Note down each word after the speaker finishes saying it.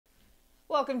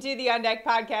Welcome to the On Deck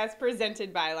podcast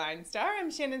presented by LineStar. I'm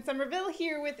Shannon Sommerville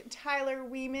here with Tyler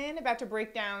Wiemann, about to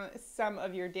break down some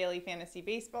of your daily fantasy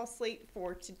baseball slate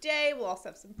for today. We'll also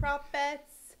have some prop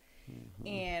bets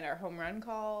and our home run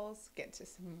calls, get to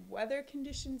some weather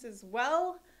conditions as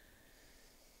well.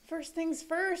 First things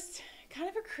first, kind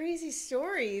of a crazy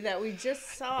story that we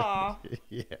just saw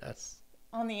Yes.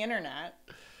 on the internet.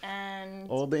 And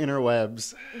All the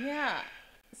interwebs. yeah,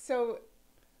 so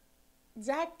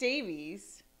Zach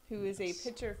Davies, who is a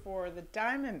pitcher for the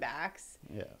Diamondbacks,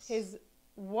 Yes. his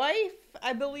wife,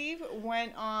 I believe,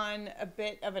 went on a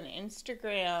bit of an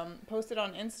posted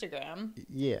on Instagram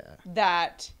Yeah.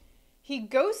 that he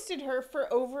ghosted her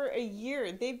for over a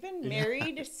year. They've been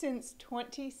married since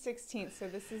 2016, so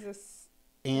this is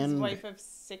his wife of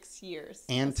 6 years.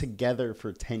 And together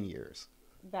for 10 years.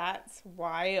 That's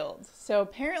wild. So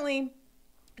apparently,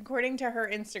 according to her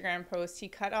Instagram post, he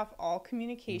cut off all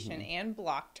communication and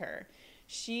blocked her.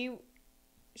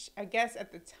 I guess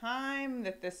at the time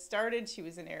that this started, she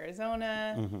was in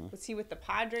Arizona. Was he with the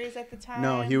Padres at the time?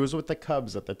 No, he was with the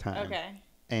Cubs at the time. Okay.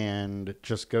 And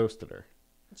just ghosted her.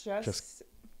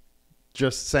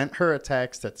 Just Sent her a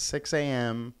text at 6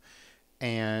 a.m.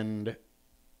 and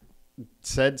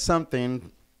said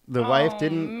something. The wife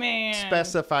didn't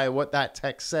specify what that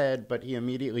text said, but he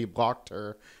immediately blocked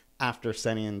her after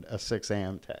sending a 6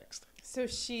 a.m. text. So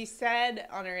she said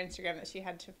on her Instagram that she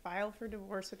had to file for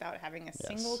divorce without having a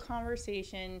single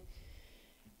conversation.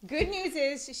 Good news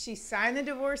is she signed the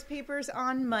divorce papers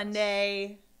on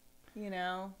Monday,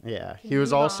 Yeah. He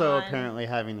was also apparently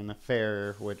having an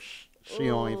affair, which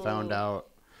she only found out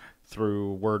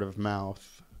through word of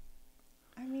mouth.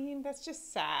 I mean, that's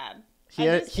just sad. He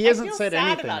hasn't said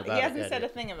anything about it. He hasn't said a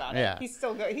thing about it. Yeah.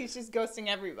 He's just ghosting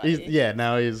everybody.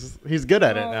 Now he's good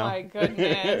at it now. Oh my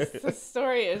goodness. The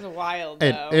story is wild,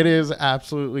 though. It is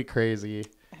absolutely crazy.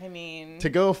 I mean, to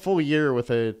go a full year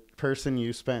with a person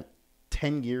you spent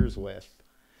 10 years with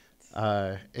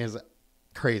is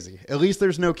crazy. At least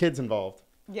there's no kids involved.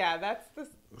 Yeah, that's I guess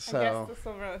the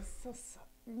silver.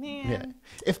 Man. Yeah.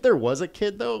 If there was a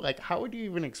kid, though, how would you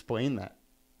even explain that?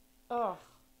 Oh,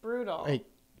 brutal.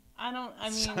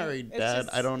 Sorry, Dad.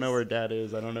 I don't know where Dad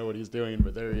is. I don't know what he's doing,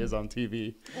 but there he is on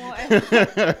TV.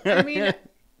 Well,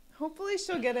 hopefully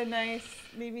she'll get a nice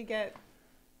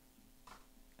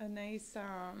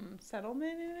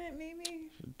settlement in it,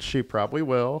 maybe. She probably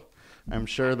will. I'm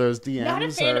sure those DMs Not a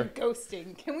fan of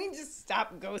ghosting. Can we just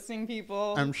stop ghosting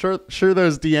people? I'm sure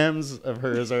those DMs of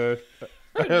hers are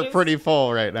pretty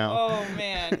full right now. Oh,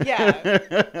 man.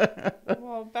 Yeah.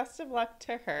 Well, best of luck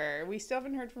to her. We still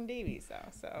haven't heard from Davies, though,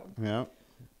 so. Yeah.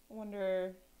 I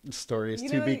wonder. Stories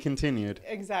to be continued.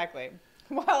 Exactly.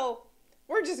 Well,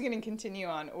 we're just going to continue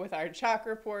on with our chalk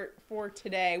report for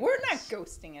today. We're not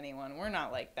ghosting anyone. We're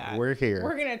not like that. We're here.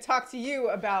 We're going to talk to you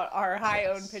about our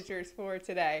high-owned pitchers for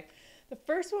today. The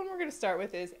first one we're going to start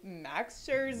with is Max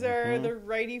Scherzer, the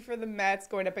righty for the Mets,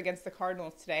 going up against the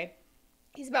Cardinals today.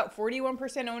 He's about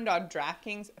 41% owned on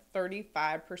DraftKings,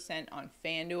 35% on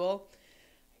FanDuel.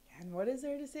 And what is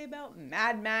there to say about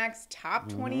Mad Max? Top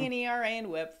 20 in ERA and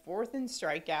WHIP, fourth in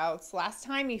strikeouts. Last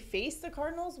time he faced the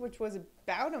Cardinals, which was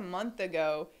about a month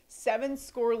ago, 7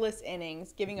 scoreless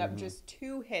innings, giving up just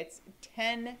 2 hits,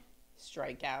 10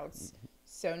 strikeouts.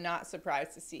 So not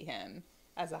surprised to see him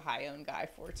as a high-owned guy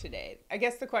for today. I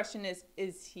guess the question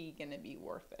is he going to be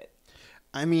worth it?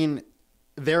 I mean,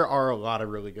 there are a lot of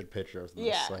really good pitchers in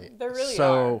this slate. There really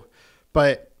are.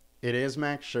 But it is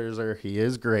Max Scherzer. He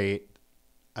is great.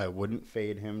 I wouldn't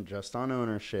fade him just on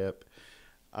ownership.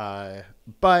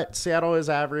 But Seattle is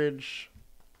average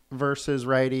versus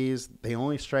righties. They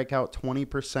only strike out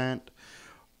 20%.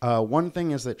 One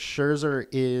thing is that Scherzer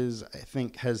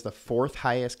has the 4th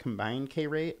highest combined K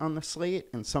rate on the slate,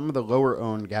 and some of the lower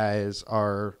owned guys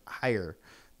are higher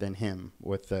than him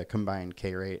with the combined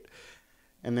K rate.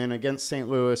 And then against St.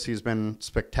 Louis, he's been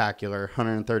spectacular.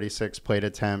 136 plate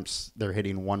attempts. They're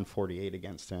hitting 148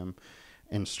 against him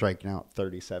and striking out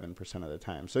 37% of the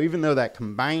time. So even though that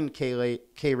combined K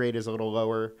rate is a little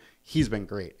lower, he's been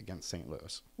great against St.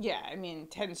 Louis. Yeah, 10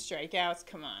 strikeouts.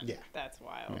 Come on. Yeah. That's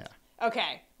wild. Yeah.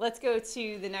 Okay, let's go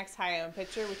to the next high-owned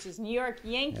pitcher, which is New York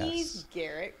Yankees,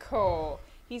 Garrett Cole.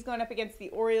 He's going up against the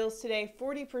Orioles today,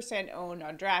 40% owned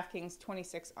on DraftKings,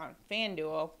 26 on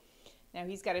FanDuel. Now,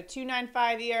 he's got a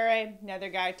 2.95 ERA, another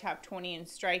guy top 20 in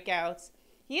strikeouts.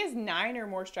 He has 9 or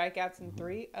more strikeouts in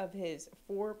 3 of his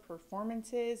 4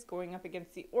 performances, going up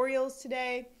against the Orioles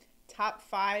today, top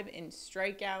 5 in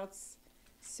strikeouts.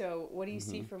 So what do you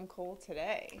see from Cole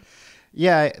today?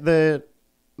 Yeah, the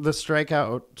the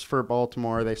strikeouts for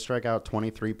Baltimore, they strike out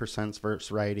 23% versus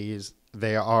righties.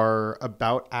 They are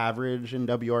about average in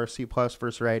WRC plus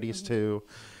versus righties too.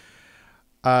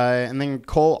 And then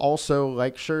Cole also,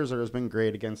 like Scherzer, has been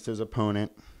great against his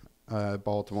opponent,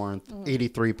 Baltimore.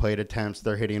 83 plate attempts.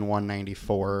 They're hitting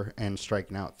 194 and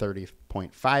striking out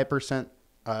 30.5%.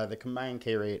 The combined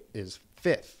K rate is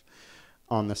 5th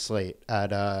on the slate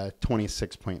at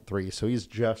 26.3. So he's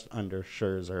just under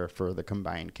Scherzer for the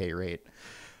combined K rate.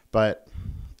 But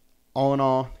all in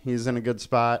all, he's in a good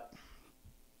spot.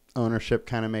 Ownership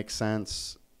kind of makes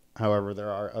sense. However, there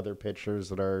are other pitchers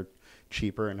that are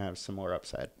cheaper and have similar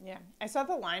upside. Yeah. I saw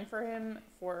the line for him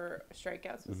for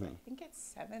strikeouts was I think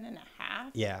it's 7.5.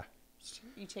 Yeah.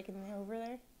 You taking the over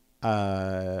there?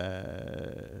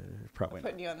 Probably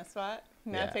Putting not. you on the spot?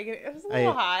 No, Yeah. taking it. It was a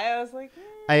little high. I was like,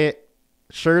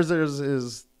 Scherzer's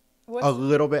is what's a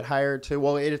little bit higher too.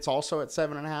 Well, it's also at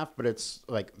 7.5, but it's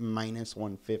like minus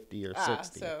 150 or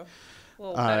 60. so a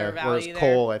little better value whereas there.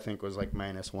 Cole, I think, was like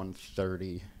minus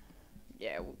 130.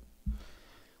 Yeah.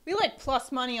 We like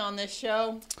plus money on this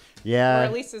show. Yeah. Or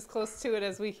at least as close to it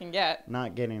as we can get.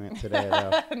 Not getting it today,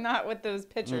 though. Not with those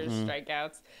pitchers'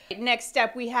 strikeouts. Next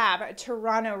up, we have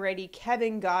Toronto righty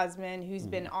Kevin Gausman, who's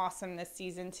been awesome this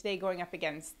season. Today going up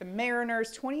against the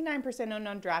Mariners. 29% owned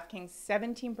on DraftKings,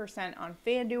 17% on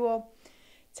FanDuel.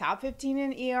 Top 15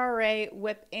 in ERA,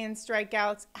 whip, and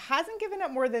strikeouts. Hasn't given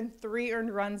up more than 3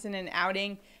 earned runs in an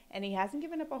outing, and he hasn't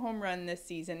given up a home run this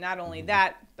season. Not only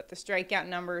that, but the strikeout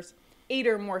numbers, 8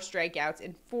 or more strikeouts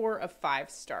in 4 of 5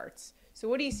 starts. So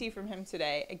what do you see from him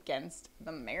today against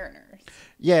the Mariners?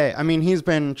 Yeah, I mean, he's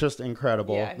been just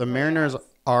incredible. Yeah, the he really Mariners has.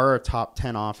 are a top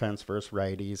 10 offense versus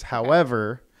righties.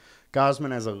 However,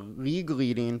 Gausman has a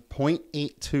league-leading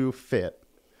 .82 FIP,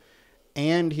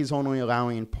 and he's only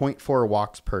allowing .4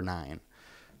 walks per 9.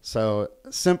 So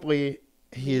simply,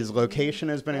 his location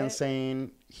has been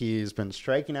insane. He's been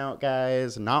striking out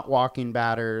guys, not walking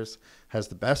batters, has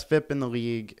the best FIP in the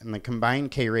league, and the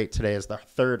combined K rate today is the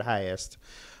 3rd highest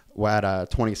at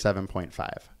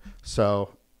 27.5.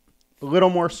 So a little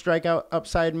more strikeout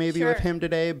upside maybe with him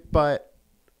today, but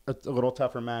a little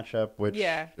tougher matchup, which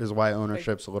is why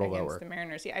ownership's a little against lower. The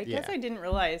Mariners. Yeah, I guess I didn't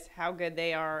realize how good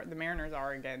the Mariners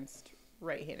are against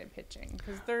right-handed pitching,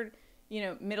 because they're,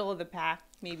 middle of the pack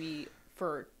maybe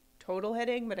for total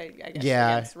hitting, but I guess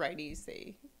against righties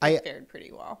they fared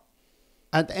pretty well.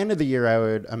 At the end of the year, I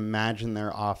would imagine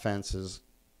their offense is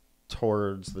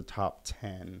towards the top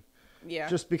 10. Yeah.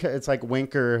 Just because it's like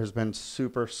Winker has been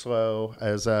super slow,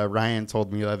 as Ryan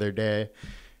told me the other day.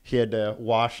 He had to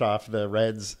wash the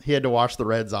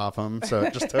Reds off him, so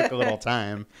it just took a little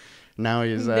time. Now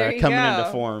he's coming into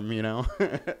form,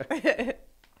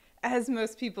 As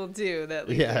most people do that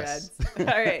leave the Reds. All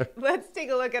right, let's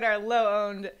take a look at our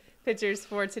low-owned pitchers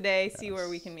for today, see where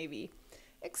we can maybe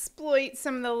exploit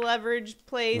some of the leverage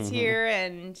plays here.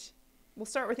 And we'll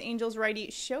start with Angels righty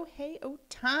Shohei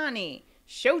Ohtani.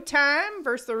 Showtime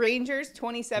versus the Rangers,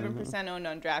 27% owned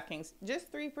on DraftKings,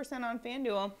 just 3% on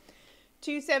FanDuel.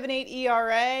 2.78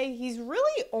 ERA. He's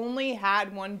really only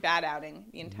had one bad outing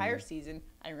the entire season.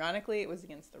 Ironically, it was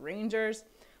against the Rangers.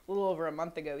 A little over a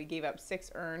month ago, he gave up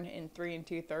 6 earned in 3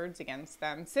 2/3 against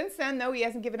them. Since then, though, he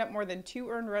hasn't given up more than 2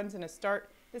 earned runs in a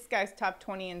start. This guy's top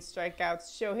 20 in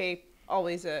strikeouts. Shohei,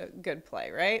 always a good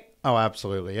play, right? Oh,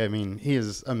 absolutely. I mean, he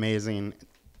is amazing.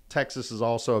 Texas is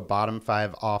also a bottom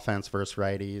 5 offense versus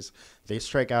righties. They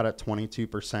strike out at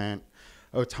 22%.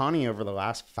 Ohtani over the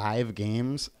last 5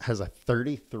 games has a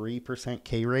 33%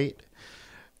 K rate.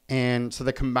 And so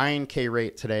the combined K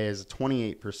rate today is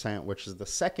 28%, which is the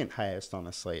 2nd highest on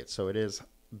the slate. So it is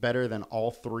better than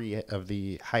all 3 of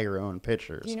the higher owned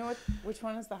pitchers. Do you know which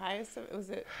one is the highest? Was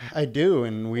it? I do,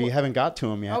 and we haven't got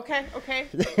to him yet. Okay.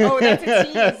 Oh, that's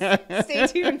a tease. Stay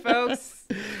tuned, folks.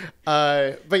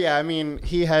 But yeah, I mean,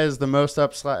 he has the most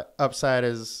upside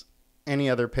as any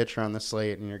other pitcher on the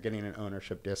slate, and you're getting an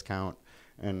ownership discount.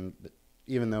 And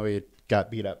even though he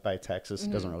got beat up by Texas,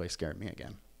 it doesn't really scare me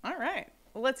again. All right.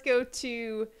 Well, let's go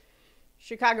to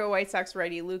Chicago White Sox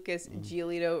righty Lucas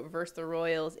Giolito versus the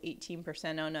Royals.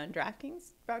 18% owned on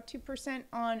DraftKings, about 2%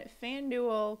 on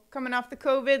FanDuel. Coming off the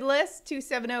COVID list,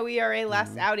 2.70 ERA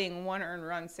last outing, 1 earned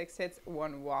run, 6 hits,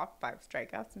 1 walk, 5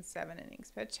 strikeouts, and 7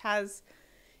 innings pitched.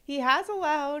 He has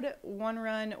allowed 1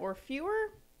 run or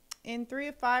fewer in 3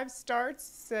 of 5 starts.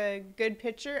 It's a good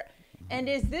pitcher. And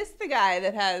is this the guy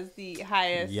that has the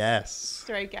highest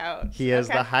strikeout? He has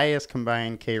the highest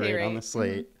combined K rate on the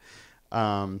slate.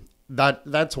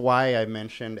 That's why I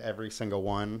mentioned every single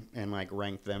one and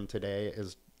ranked them today,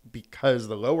 is because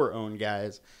the lower owned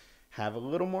guys have a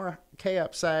little more K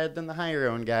upside than the higher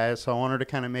owned guys. So I wanted to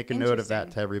kind of make a note of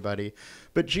that to everybody.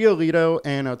 But Giolito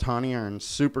and Ohtani are in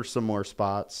super similar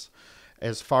spots.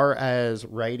 As far as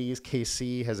righties,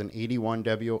 KC has an 81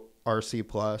 WRC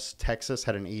plus. Texas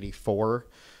had an 84.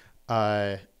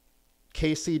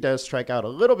 KC does strike out a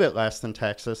little bit less than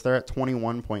Texas. They're at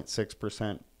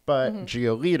 21.6%. But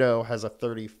Giolito has a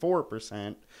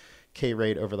 34% K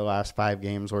rate over the last 5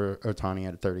 games, where Ohtani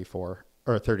had 34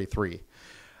 or 33.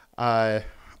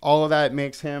 All of that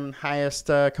makes him highest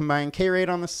combined K rate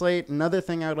on the slate. Another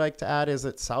thing I'd like to add is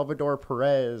that Salvador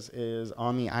Perez is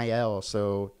on the IL,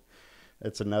 so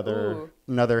it's another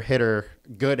hitter,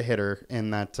 good hitter in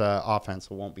that offense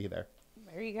who won't be there.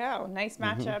 There you go. Nice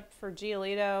matchup for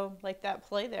Giolito. Like that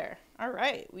play there. All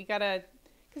right,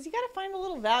 because you gotta find a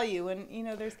little value, and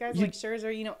there's guys like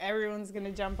Scherzer. Everyone's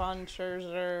gonna jump on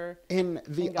Scherzer. And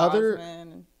the other.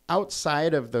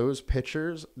 Outside of those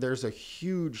pitchers, there's a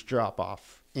huge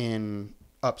drop-off in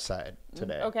upside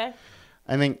today. Okay.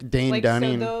 I think Dane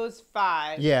Dunning. So those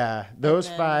 5. Yeah, those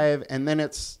 5, and then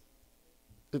it's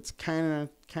kind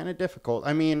of difficult.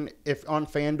 I mean, if on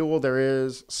FanDuel there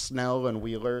is Snell and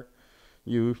Wheeler,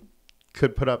 you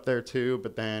could put up there too,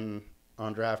 but then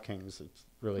on DraftKings, it's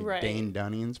really Dane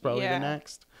Dunning's probably the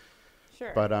next.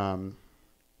 Sure. But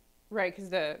right, because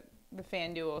the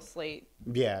FanDuel slate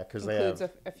because they includes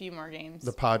have a few more games.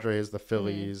 The Padres, the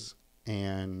Phillies,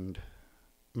 and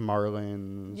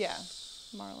Marlins. Yeah,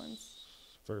 Marlins.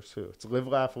 Versus who? It's Live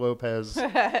Laugh Lopez.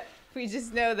 We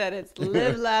just know that it's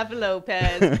Live Laugh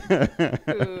Lopez.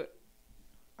 Who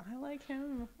I like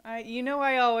him.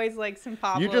 I always like some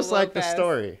Pablo You just Lopez. like the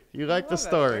story. You like the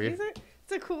story.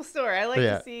 It's a cool story. I like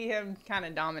to see him kind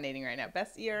of dominating right now.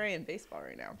 Best ERA in baseball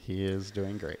right now. He is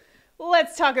doing great.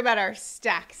 Let's talk about our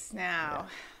stacks now.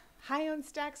 High-owned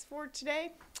stacks for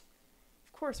today.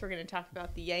 Of course, we're going to talk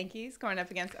about the Yankees going up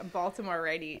against a Baltimore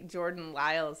righty, Jordan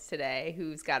Lyles, today,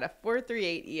 who's got a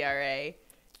 4.38 ERA,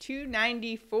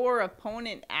 2.94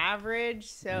 opponent average.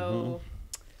 So,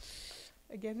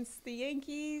 against the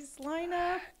Yankees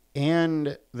lineup.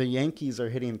 And the Yankees are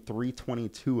hitting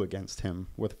 322 against him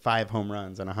with 5 home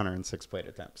runs and 106 plate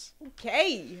attempts.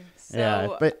 Okay.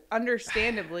 So, but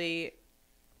understandably,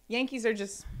 Yankees are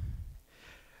just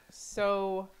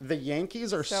so... The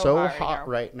Yankees are so hot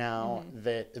right now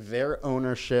that their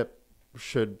ownership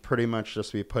should pretty much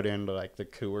just be put into like the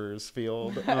Coors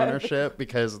Field ownership,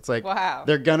 because it's like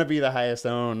they're going to be the highest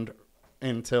owned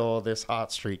until this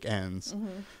hot streak ends.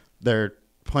 They're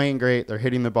playing great. They're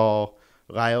hitting the ball.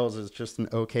 Lyles is just an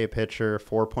okay pitcher,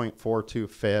 4.42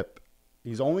 FIP.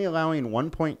 He's only allowing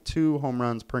 1.2 home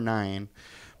runs per 9.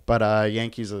 But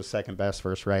Yankees are the second best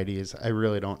versus righties. I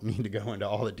really don't need to go into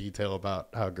all the detail about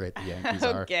how great the Yankees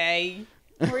are. Okay.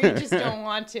 Or you just don't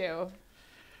want to.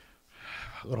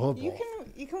 A little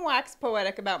you can wax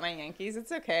poetic about my Yankees.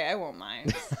 It's okay. I won't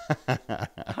mind.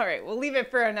 All right. We'll leave it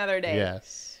for another day.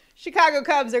 Yes. Chicago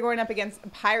Cubs are going up against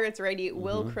Pirates righty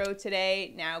Will Crow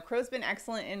today. Now, Crow's been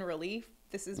excellent in relief.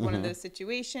 This is one of those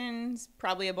situations,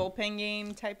 probably a bullpen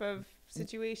game type of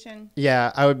situation.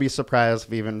 Yeah, I would be surprised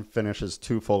if he even finishes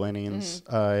 2 full innings.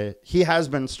 He has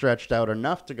been stretched out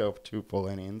enough to go 2 full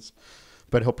innings,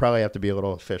 but he'll probably have to be a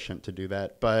little efficient to do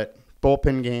that. But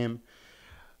bullpen game,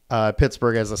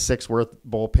 Pittsburgh has a 6th worst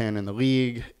bullpen in the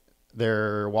league.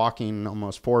 They're walking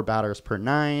almost 4 batters per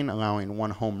 9, allowing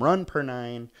 1 home run per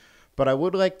 9. But I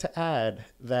would like to add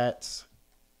that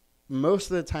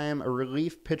most of the time a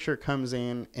relief pitcher comes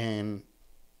in and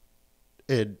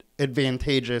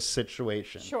advantageous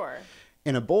situation. Sure.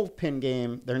 In a bullpen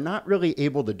game, they're not really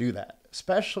able to do that,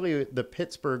 especially the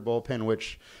Pittsburgh bullpen,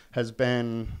 which has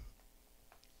been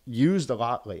used a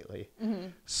lot lately.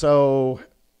 So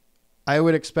I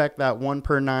would expect that 1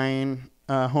 per 9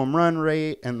 home run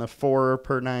rate and the 4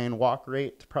 per 9 walk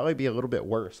rate to probably be a little bit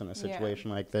worse in a situation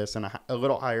like this, and a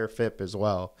little higher FIP as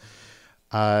well.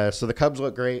 So the Cubs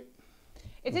look great.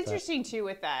 It's interesting too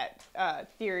with that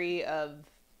theory of,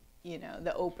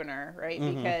 the opener, right?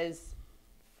 Because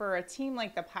for a team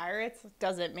like the Pirates,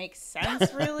 does it make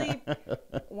sense really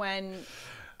when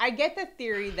I get the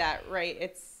theory that, right,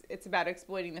 it's about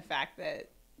exploiting the fact that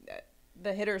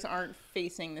the hitters aren't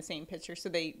facing the same pitcher, so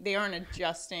they aren't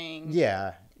adjusting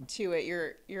to it.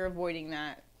 You're avoiding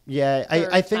that. Yeah,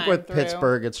 I think with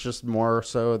Pittsburgh, it's just more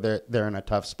so they're in a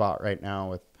tough spot right now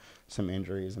with some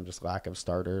injuries and just lack of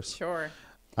starters. Sure.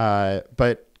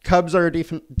 But Cubs are a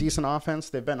decent offense.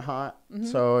 They've been hot,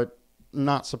 so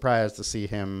not surprised to see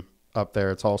him up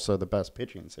there. It's also the best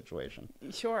pitching situation.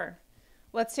 Sure.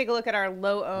 Let's take a look at our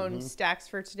low-owned stacks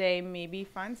for today. Maybe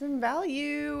find some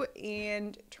value.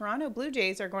 And Toronto Blue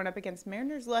Jays are going up against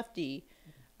Mariners lefty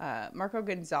Marco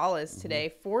Gonzalez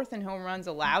today, 4th in home runs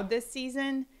allowed this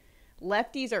season.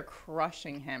 Lefties are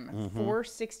crushing him.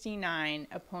 469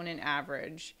 opponent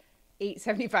average,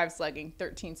 875 slugging,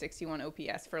 1361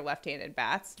 OPS for left-handed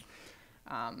bats.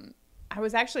 I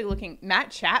was actually looking.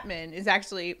 Matt Chapman is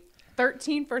actually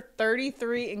 13 for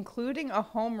 33, including a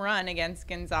home run against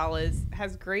Gonzalez.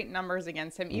 Has great numbers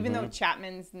against him, even though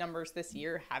Chapman's numbers this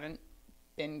year haven't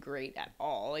been great at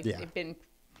all. They've been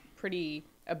pretty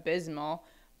abysmal,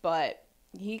 but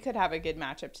he could have a good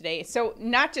matchup today. So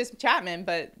not just Chapman,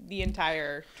 but the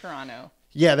entire Toronto.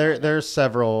 Yeah, there's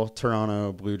several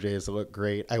Toronto Blue Jays that look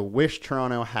great. I wish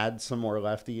Toronto had some more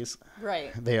lefties.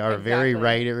 Right. They are very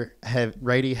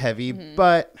righty heavy,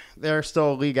 but they're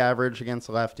still league average against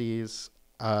lefties.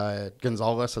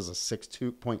 Gonzalez has a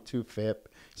 6.2 FIP.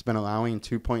 He's been allowing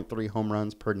 2.3 home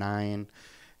runs per 9,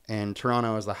 and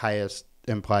Toronto is the highest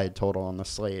implied total on the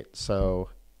slate. So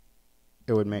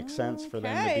it would make sense for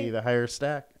them to be the higher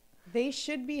stack. They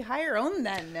should be higher owned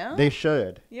then, no? They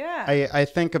should. Yeah. I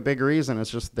think a big reason is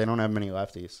just they don't have many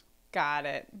lefties. Got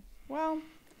it. Well,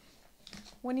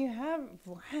 when you have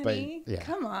Vladdy,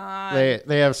 come on.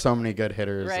 They have so many good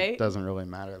hitters, right? It doesn't really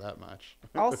matter that much.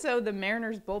 Also, the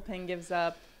Mariners bullpen gives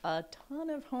up a ton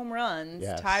of home runs,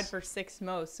 tied for 6th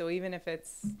most. So even if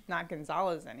it's not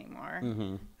Gonzalez anymore,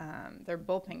 their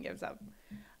bullpen gives up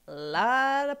a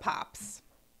lot of pops.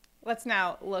 Let's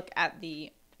now look at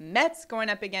the Mets going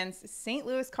up against St.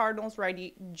 Louis Cardinals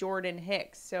righty Jordan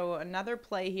Hicks. So another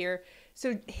play here.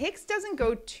 So Hicks doesn't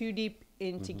go too deep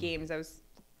into games. I was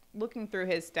looking through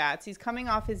his stats. He's coming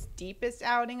off his deepest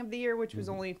outing of the year, which was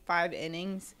only 5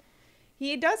 innings.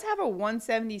 He does have a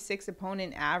 176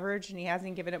 opponent average, and he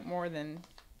hasn't given up more than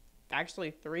actually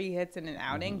 3 hits in an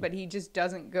outing, but he just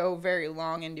doesn't go very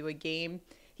long into a game.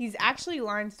 He's actually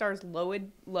LineStar's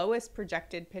lowest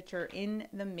projected pitcher in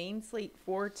the main slate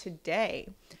for today.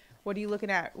 What are you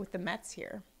looking at with the Mets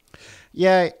here?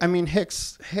 Yeah, I mean,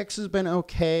 Hicks has been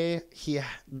okay.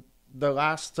 The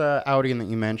last outing that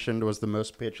you mentioned was the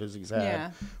most pitches he's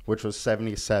had, which was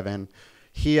 77.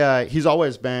 He's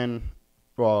always been,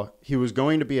 well, he was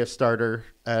going to be a starter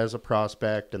as a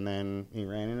prospect, and then he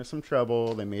ran into some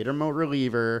trouble. They made him a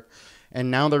reliever,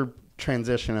 and now they're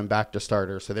transition him back to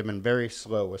starter, so they've been very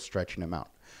slow with stretching him out.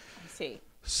 I see.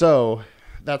 So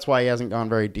that's why he hasn't gone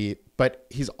very deep, but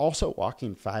he's also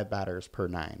walking 5 batters per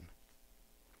 9.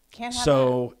 Can't have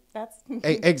that. That's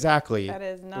exactly. That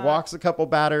is not walks a couple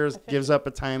batters, efficient. gives up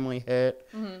a timely hit,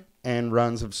 and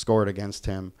runs have scored against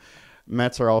him.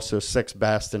 Mets are also 6th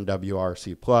best in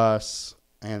WRC plus,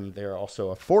 and they're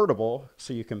also affordable,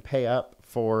 so you can pay up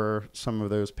for some of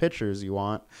those pitchers you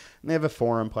want. And they have a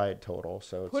 4 implied total,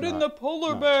 so it's Put in the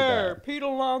polar bear, Pete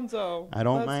Alonso. I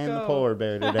don't mind the polar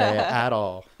bear today at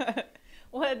all.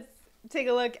 Let's take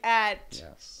a look at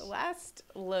the last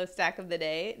low stack of the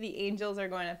day. The Angels are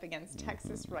going up against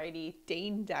Texas righty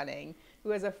Dane Dunning, who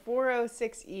has a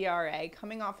 4.06 ERA,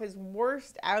 coming off his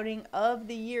worst outing of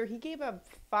the year. He gave up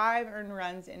 5 earned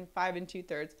runs in 5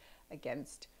 2/3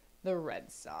 against the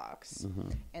Red Sox.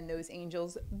 And those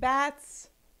Angels bats,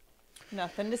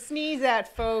 nothing to sneeze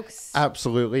at, folks.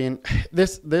 Absolutely. And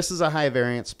this is a high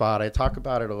variance spot. I talked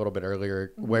about it a little bit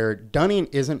earlier, where Dunning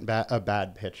isn't a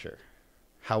bad pitcher.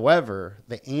 However,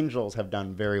 the Angels have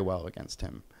done very well against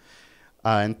him.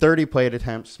 In 30 plate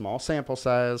attempts, small sample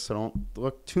size, so don't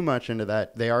look too much into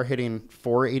that. They are hitting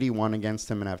 .481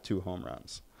 against him and have 2 home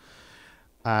runs.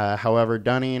 However,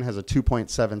 Dunning has a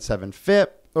 2.77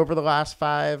 FIP over the last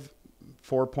 5,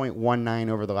 4.19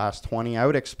 over the last 20. I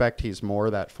would expect he's more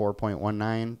that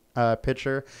 4.19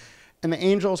 pitcher. And the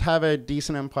Angels have a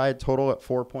decent implied total at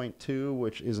 4.2,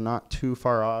 which is not too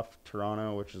far off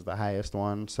Toronto, which is the highest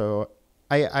one. So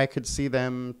I could see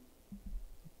them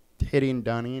hitting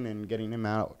Dunning and getting him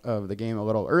out of the game a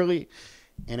little early.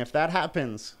 And if that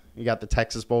happens, you got the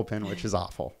Texas bullpen, which is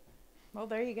awful. Well,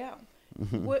 there you go.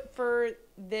 What for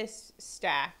this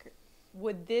stack?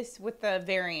 Would this, with the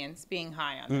variance being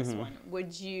high on this one,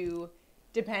 would you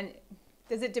depend?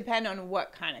 Does it depend on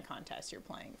what kind of contest you're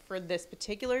playing for this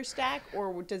particular stack,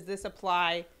 or does this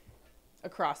apply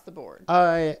across the board?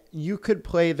 You could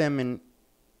play them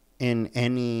in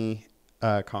any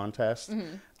contest.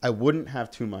 I wouldn't have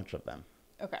too much of them.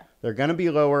 Okay. They're going to be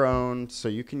lower owned, so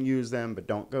you can use them, but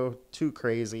don't go too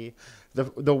crazy.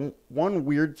 The one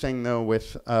weird thing, though,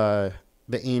 with the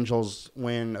Angels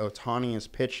when Ohtani is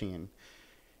pitching,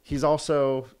 he's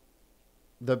also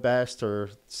the best or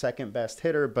second best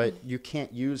hitter, but you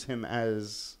can't use him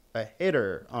as a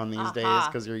hitter on these days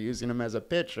because you're using him as a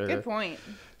pitcher. Good point.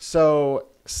 So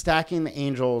stacking the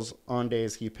Angels on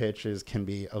days he pitches can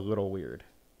be a little weird.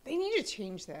 They need to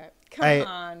change that. Come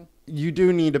on. You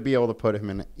do need to be able to put him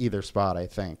in either spot, I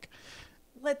think.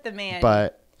 Let the man.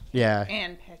 But yeah,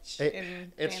 and pitch.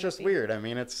 It's just weird. I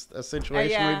mean, it's a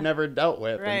situation we've never dealt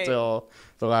with until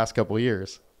the last couple of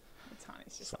years.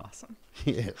 He's just awesome.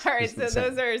 He is. All right, so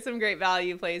those are some great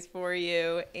value plays for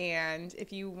you. And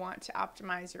if you want to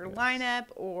optimize your lineup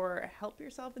or help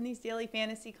yourself in these daily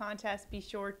fantasy contests, be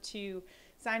sure to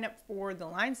sign up for the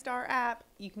LineStar app.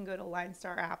 You can go to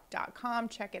linestarapp.com,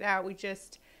 check it out. We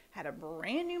just had a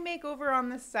brand new makeover on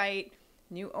the site,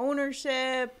 new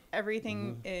ownership.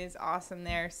 Everything is awesome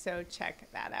there, so check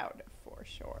that out for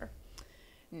sure.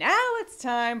 Now it's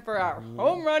time for our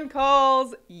home run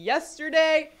calls.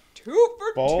 Yesterday, 2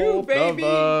 for 2, baby.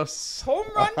 Home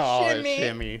run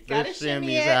shimmy. The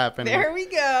shimmy's happening. There we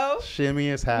go. Shimmy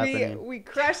is happening. We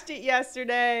crushed it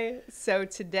yesterday. So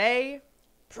today,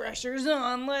 pressure's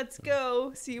on. Let's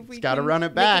go. See if we can run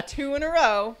it back. Make it 2 in a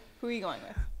row. Who are you going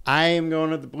with? I am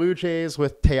going with the Blue Jays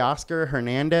with Teoscar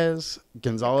Hernandez.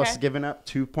 Gonzalez giving up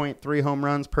 2.3 home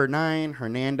runs per 9.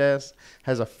 Hernandez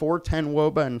has a 4.10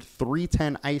 WOBA and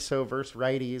 3.10 ISO versus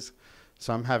righties.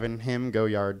 So I'm having him go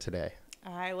yard today.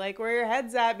 I like where your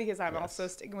head's at because I'm also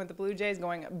sticking with the Blue Jays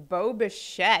going Bo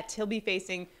Bichette. He'll be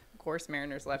facing, of course,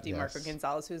 Mariners lefty Marco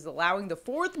Gonzalez, who's allowing the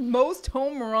 4th most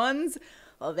home runs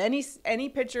of any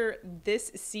pitcher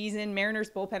this season.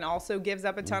 Mariners bullpen also gives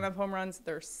up a ton of home runs.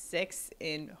 They're 6th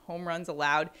in home runs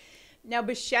allowed. Now,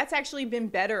 Bichette's actually been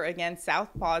better against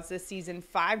Southpaws this season,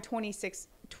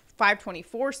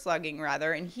 524 slugging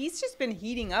rather, and he's just been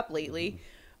heating up lately.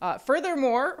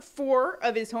 Furthermore, 4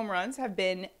 of his home runs have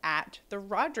been at the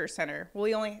Rogers Center.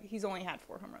 Well, he's only had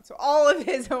 4 home runs, so all of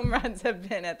his home runs have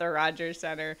been at the Rogers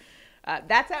Center.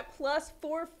 That's at plus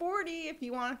 440 if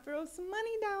you want to throw some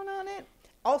money down on it.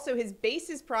 Also, his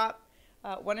bases prop,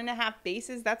 1.5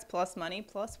 bases, that's plus money,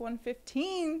 plus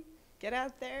 115. Get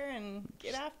out there and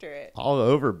get after it. All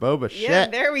over Bo Bichette. Yeah,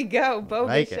 there we go, Bo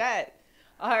Bichette.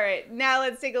 All right, now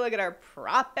let's take a look at our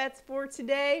prop bets for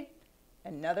today.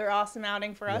 Another awesome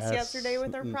outing for us yesterday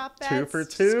with our prop bets. 2 for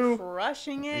 2. Just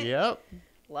crushing it. Yep.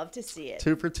 Love to see it.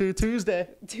 2 for 2 Tuesday.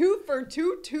 2 for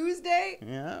 2 Tuesday?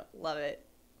 Yeah. Love it.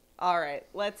 All right,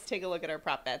 let's take a look at our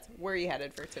prop bets. Where are you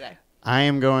headed for today? I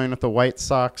am going with the White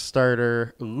Sox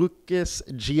starter, Lucas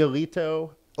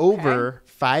Giolito, over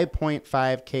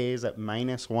 5.5 Ks at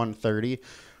minus 130.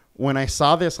 When I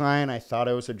saw this line, I thought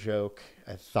it was a joke.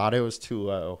 I thought it was too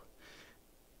low.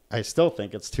 I still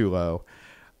think it's too low.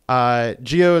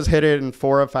 Gio has hit it in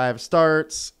 4 of 5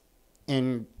 starts.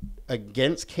 And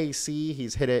against KC,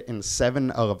 he's hit it in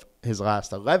 7 of his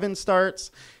last 11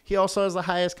 starts. He also has the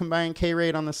highest combined K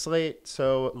rate on the slate.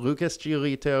 So Lucas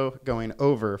Giolito going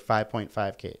over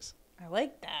 5.5 Ks. I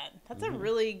like that. That's a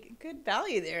really good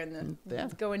value there in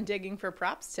the going digging for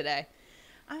props today.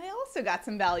 I also got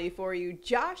some value for you.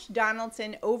 Josh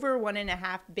Donaldson over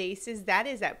 1.5 bases. That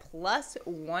is at plus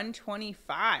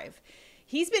 125.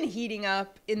 He's been heating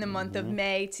up in the month of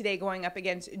May, today going up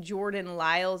against Jordan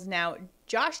Lyles. Now,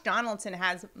 Josh Donaldson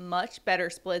has much better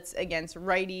splits against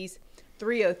righties,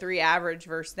 303 average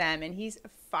versus them, and he's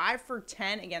 5 for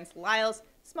 10 against Lyles.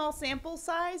 Small sample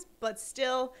size, but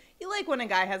still, you like when a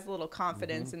guy has a little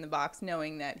confidence in the box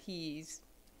knowing that he's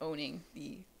owning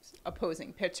the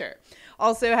opposing pitcher.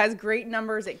 Also has great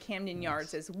numbers at Camden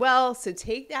Yards as well, so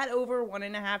take that over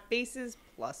 1.5 bases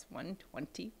plus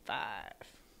 125.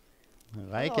 I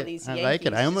like it. I like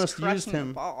it. I almost used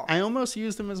him. I almost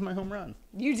used him as my home run.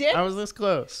 You did? I was this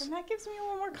close. And that gives me a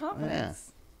little more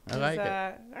confidence. Yeah, I like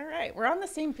it. All right, we're on the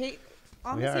same page.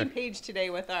 Same page today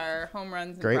with our home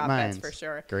runs and great prop minds bets for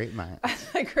sure. Great minds.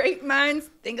 Great minds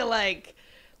think alike.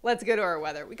 Let's go to our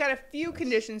weather. We got a few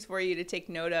conditions for you to take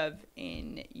note of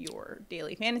in your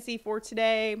daily fantasy for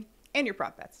today and your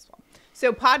prop bets as well.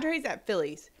 So Padres at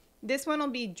Phillies. This one will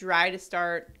be dry to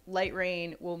start. Light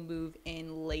rain will move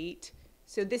in late.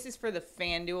 So this is for the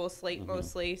FanDuel slate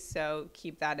mostly, so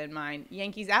keep that in mind.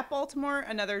 Yankees at Baltimore,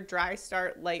 another dry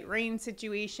start, light rain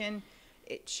situation.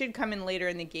 It should come in later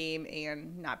in the game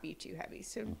and not be too heavy.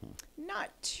 So not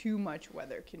too much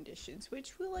weather conditions,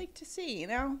 which we like to see, you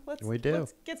know? Let's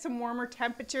get some warmer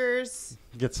temperatures.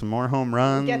 Get some more home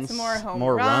runs. Get some more home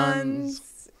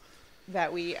runs.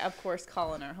 That we, of course,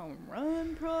 call in our home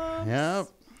run props. Yep.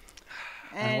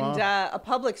 And a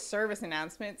public service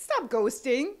announcement. Stop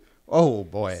ghosting. Oh,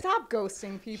 boy. Stop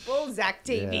ghosting people. Zach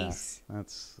Davies. Yeah,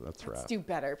 that's rough. Let's do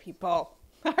better, people.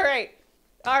 All right.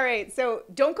 So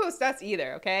don't ghost us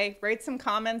either, okay? Write some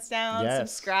comments down.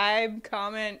 Yes. Subscribe.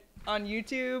 Comment on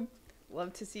YouTube.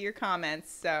 Love to see your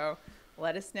comments. So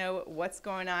let us know what's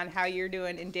going on, how you're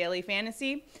doing in daily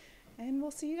fantasy. And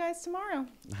we'll see you guys tomorrow.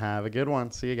 Have a good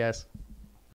one. See you guys.